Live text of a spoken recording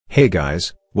Hey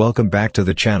guys, welcome back to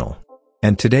the channel.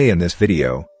 And today in this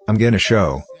video, I'm gonna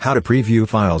show how to preview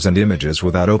files and images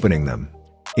without opening them.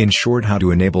 In short, how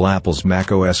to enable Apple's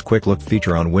macOS Quick Look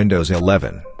feature on Windows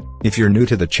 11. If you're new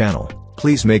to the channel,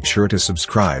 please make sure to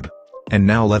subscribe. And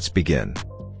now let's begin.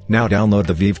 Now download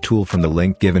the Vive tool from the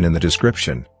link given in the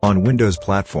description. On Windows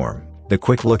platform, the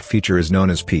Quick Look feature is known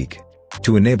as Peek.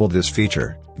 To enable this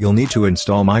feature, you'll need to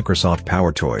install Microsoft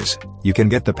PowerToys. You can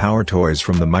get the PowerToys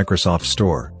from the Microsoft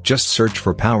Store. Just search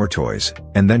for PowerToys,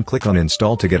 and then click on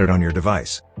Install to get it on your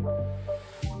device.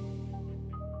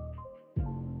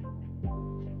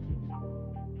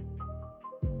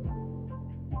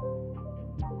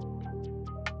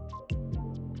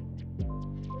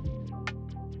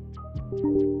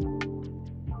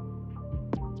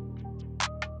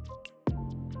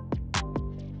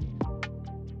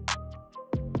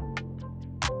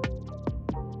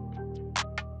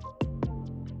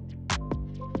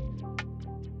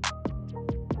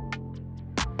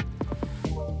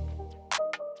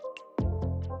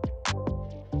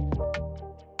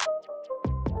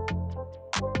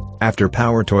 After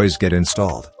PowerToys get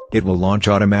installed, it will launch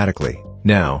automatically.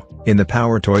 Now, in the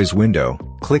PowerToys window,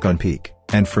 click on Peek,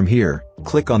 and from here,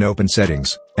 click on Open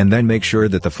Settings, and then make sure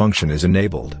that the function is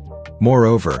enabled.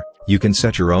 Moreover, you can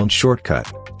set your own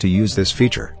shortcut to use this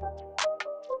feature.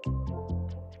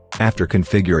 After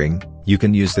configuring, you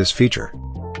can use this feature.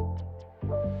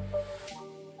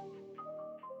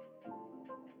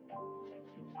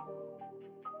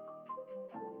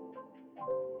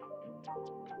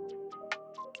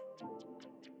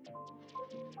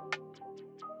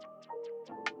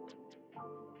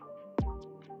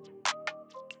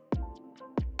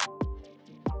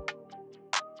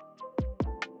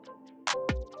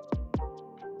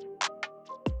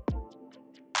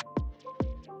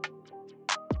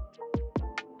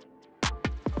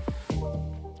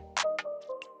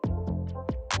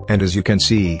 And as you can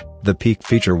see, the Peek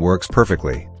feature works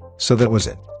perfectly. So that was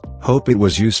it. Hope it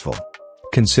was useful.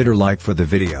 Consider like for the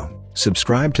video,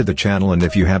 subscribe to the channel, and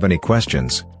if you have any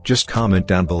questions, just comment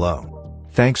down below.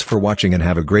 Thanks for watching and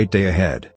have a great day ahead.